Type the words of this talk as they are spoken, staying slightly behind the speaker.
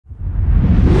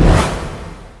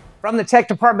From the tech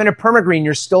department of Permagreen,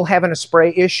 you're still having a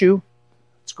spray issue?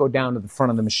 Let's go down to the front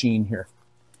of the machine here.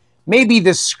 Maybe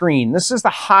this screen. This is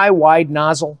the high wide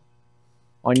nozzle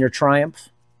on your Triumph.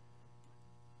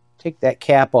 Take that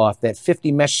cap off. That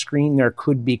 50 mesh screen there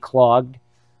could be clogged.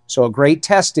 So a great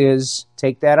test is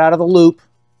take that out of the loop,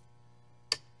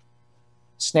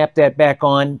 snap that back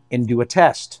on, and do a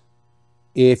test.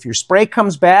 If your spray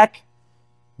comes back,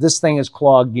 this thing is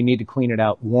clogged, you need to clean it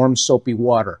out. Warm, soapy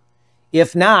water.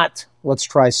 If not, let's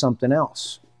try something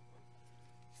else.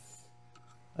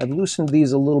 I've loosened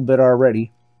these a little bit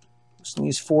already. Loosen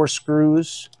these 4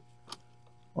 screws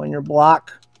on your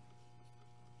block.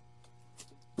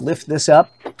 Lift this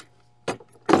up.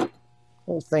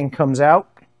 Whole thing comes out.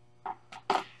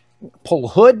 Pull the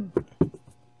hood.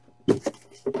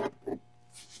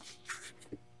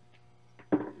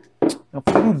 Now if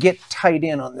we can get tight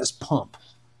in on this pump.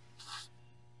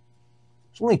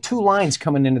 There's only 2 lines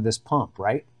coming into this pump,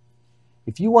 right?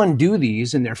 If you undo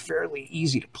these, and they're fairly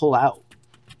easy to pull out,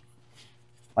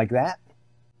 like that,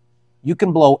 you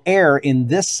can blow air in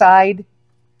this side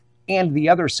and the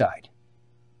other side.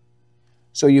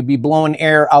 So you'll be blowing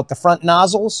air out the front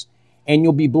nozzles, and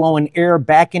you'll be blowing air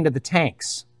back into the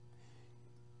tanks.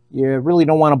 You really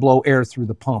don't want to blow air through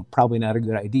the pump. Probably not a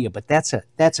good idea, but that's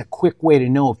a quick way to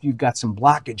know if you've got some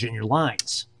blockage in your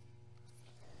lines.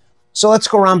 So let's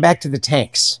go around back to the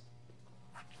tanks.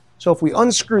 So if we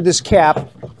unscrew this cap,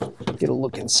 get a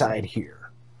look inside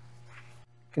here.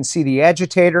 You can see the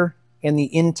agitator and the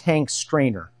in-tank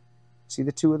strainer. See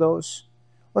the 2 of those?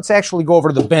 Let's actually go over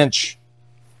to the bench.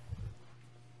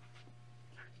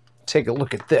 Take a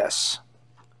look at this.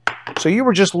 So you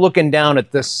were just looking down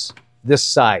at this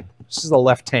side. This is the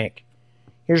left tank.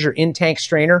 Here's your in-tank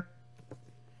strainer.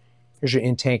 Here's your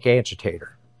in-tank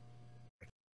agitator.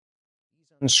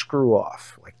 Unscrew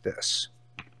off like this.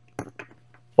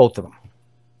 Both of them.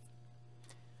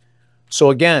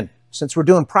 So again, since we're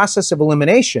doing process of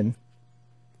elimination,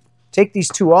 take these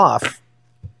 2 off.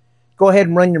 Go ahead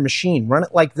and run your machine. Run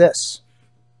it like this.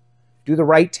 Do the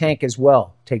right tank as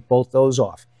well. Take both those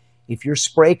off. If your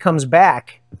spray comes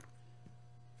back,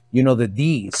 you know that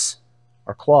these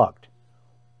are clogged.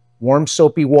 Warm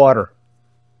soapy water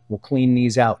will clean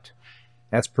these out.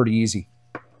 That's pretty easy.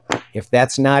 If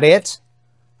that's not it,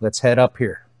 let's head up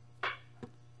here.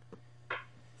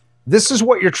 This is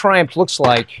what your Triumph looks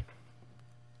like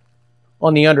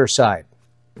on the underside.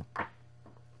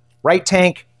 Right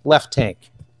tank, left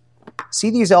tank. See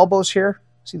these elbows here?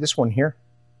 See this one here?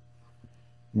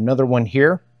 Another one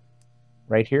here,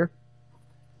 right here.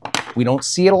 We don't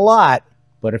see it a lot,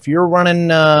 but if you're running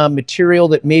material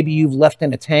that maybe you've left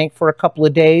in a tank for a couple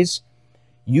of days,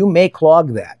 you may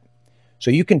clog that.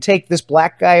 So you can take this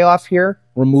black guy off here,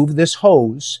 remove this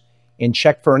hose, and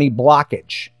check for any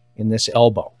blockage in this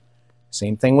elbow.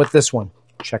 Same thing with this one.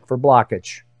 Check for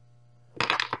blockage.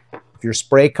 If your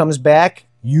spray comes back,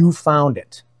 you found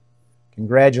it.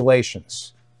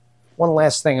 Congratulations. One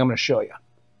last thing I'm going to show you.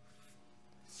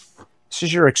 This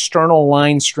is your external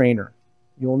line strainer.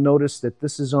 You'll notice that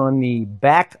this is on the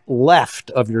back left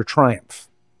of your Triumph.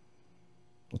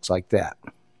 Looks like that.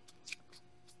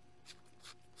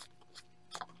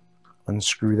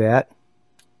 Unscrew that.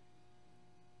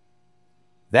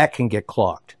 That can get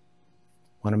clogged.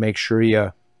 Want to make sure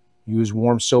you use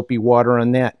warm soapy water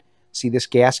on that. See this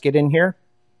gasket in here?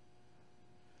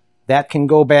 That can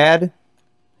go bad.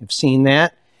 I've seen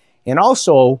that. And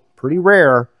also, pretty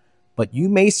rare, but you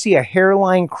may see a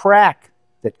hairline crack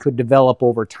that could develop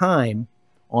over time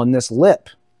on this lip.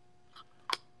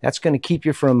 That's going to keep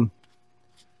you from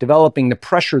developing the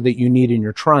pressure that you need in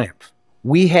your Triumph.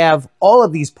 We have all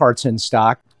of these parts in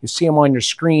stock. You see them on your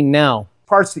screen now.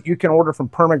 Parts that you can order from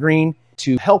Permagreen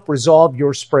to help resolve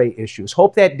your spray issues.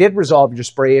 Hope that did resolve your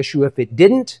spray issue. If it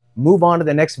didn't, move on to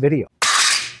the next video.